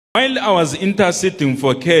While I was interceding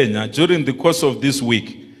for Kenya during the course of this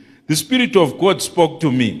week, the Spirit of God spoke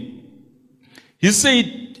to me. He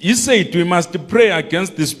said we must pray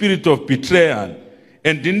against the spirit of betrayal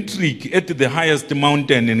and intrigue at the highest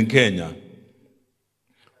mountain in Kenya.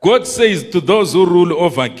 God says to those who rule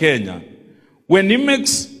over Kenya, when he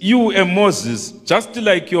makes you a Moses, just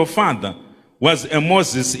like your father was a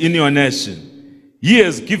Moses in your nation, he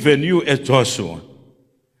has given you a Joshua.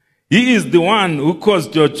 He is the one who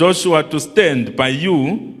caused your Joshua to stand by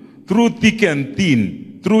you through thick and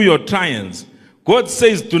thin, through your trials. God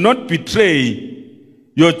says, do not betray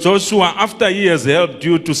your Joshua after he has helped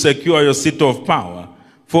you to secure your seat of power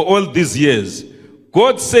for all these years.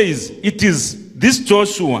 God says it is this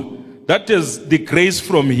Joshua that has the grace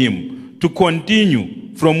from him to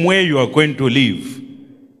continue from where you are going to live.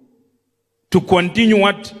 To continue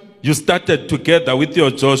what you started together with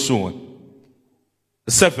your Joshua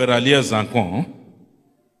several years ago.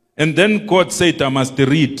 And then God said, I must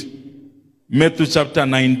read Matthew chapter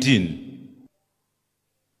 19,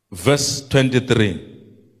 verse 23.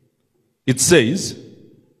 It says,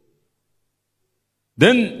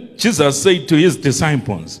 then Jesus said to his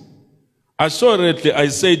disciples, assuredly I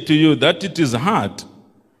say to you that it is hard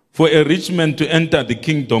for a rich man to enter the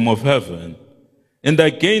kingdom of heaven. And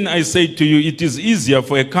again I say to you, it is easier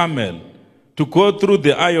for a camel to go through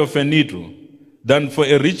the eye of a needle than for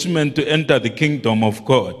a rich man to enter the kingdom of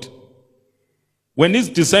God. When his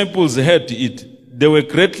disciples heard it, they were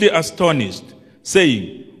greatly astonished,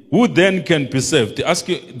 saying, who then can be saved? Ask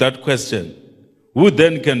you that question. Who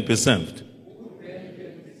then can be saved?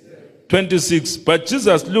 26. But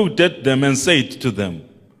Jesus looked at them and said to them,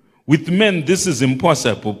 with men this is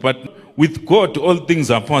impossible, but with God all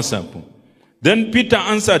things are possible. Then Peter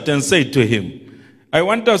answered and said to him, I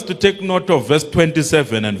want us to take note of verse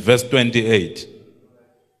 27 and verse 28.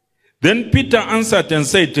 Then Peter answered and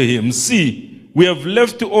said to him, see, we have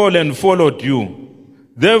left all and followed you.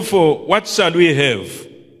 Therefore, what shall we have?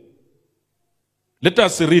 Let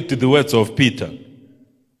us read the words of Peter.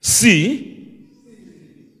 See,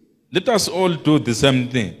 let us all do the same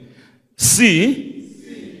thing.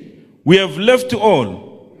 See, we have left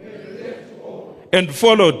all and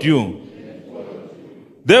followed you.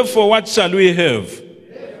 Therefore, what shall we have?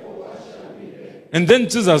 And then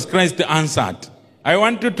Jesus Christ answered. I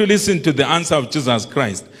want you to listen to the answer of Jesus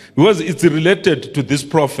Christ because it's related to this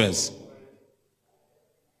prophecy.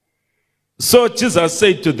 So Jesus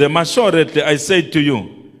said to them, assuredly I say to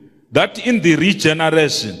you, that in the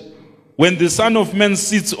regeneration, when the Son of Man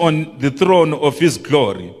sits on the throne of his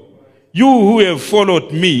glory, you who have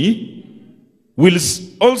followed me will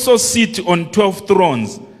also sit on 12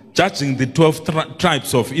 thrones, judging the 12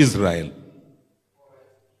 tribes of Israel.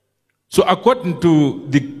 So according to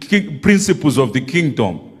the principles of the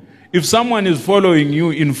kingdom, if someone is following you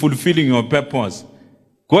in fulfilling your purpose,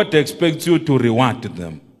 God expects you to reward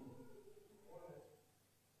them.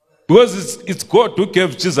 Because it's God who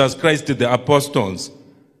gave Jesus Christ to the apostles.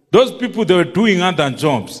 Those people, they were doing other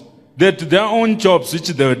jobs. They had their own jobs which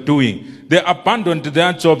they were doing. They abandoned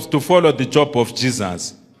their jobs to follow the job of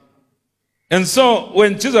Jesus. And so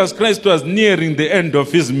when Jesus Christ was nearing the end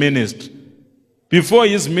of his ministry, before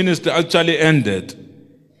his ministry actually ended,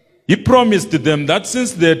 he promised them that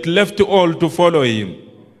since they had left all to follow him,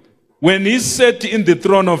 when he sat in the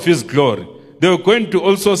throne of his glory, they were going to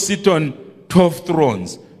also sit on 12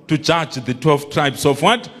 thrones to judge the 12 tribes of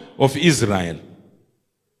what? Of Israel.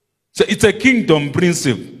 So it's a kingdom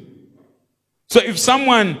principle. So if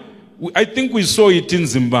someone, I think we saw it in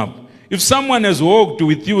Zimbabwe, if someone has walked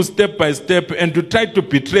with you step by step and to try to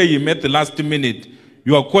betray him at the last minute,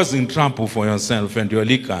 you are causing trouble for yourself and your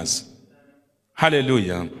leaders.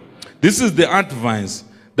 Hallelujah. This is the advice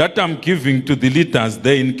that I'm giving to the leaders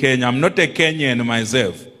there in Kenya. I'm not a Kenyan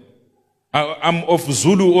myself. I'm of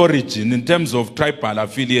Zulu origin in terms of tribal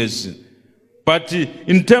affiliation. But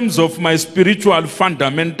in terms of my spiritual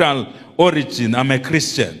fundamental origin, I'm a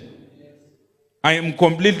Christian. I am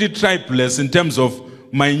completely tribeless in terms of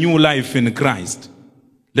my new life in Christ.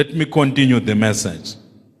 Let me continue the message.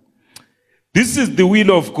 This is the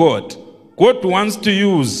will of God. God wants to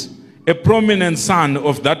use a prominent son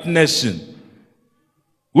of that nation,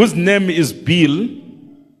 whose name is Bill,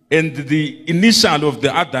 and the initial of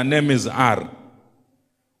the other name is R.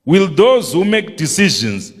 Will those who make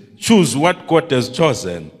decisions choose what God has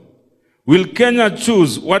chosen? Will Kenya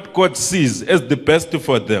choose what God sees as the best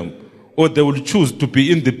for them, or they will choose to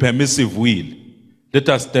be in the permissive will? Let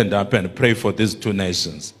us stand up and pray for these two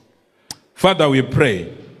nations. Father, we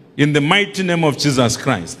pray in the mighty name of Jesus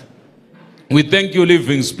Christ. We thank you,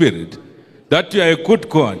 living Spirit, that you are a good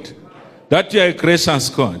God, that you are a gracious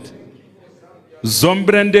God.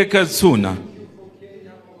 Zombrende Katsuna.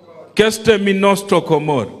 Keste Minosto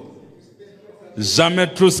Komor.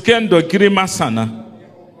 Zametruskendo Kirimasana.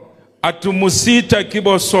 Atumusita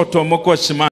Kibo Soto Moko Shima.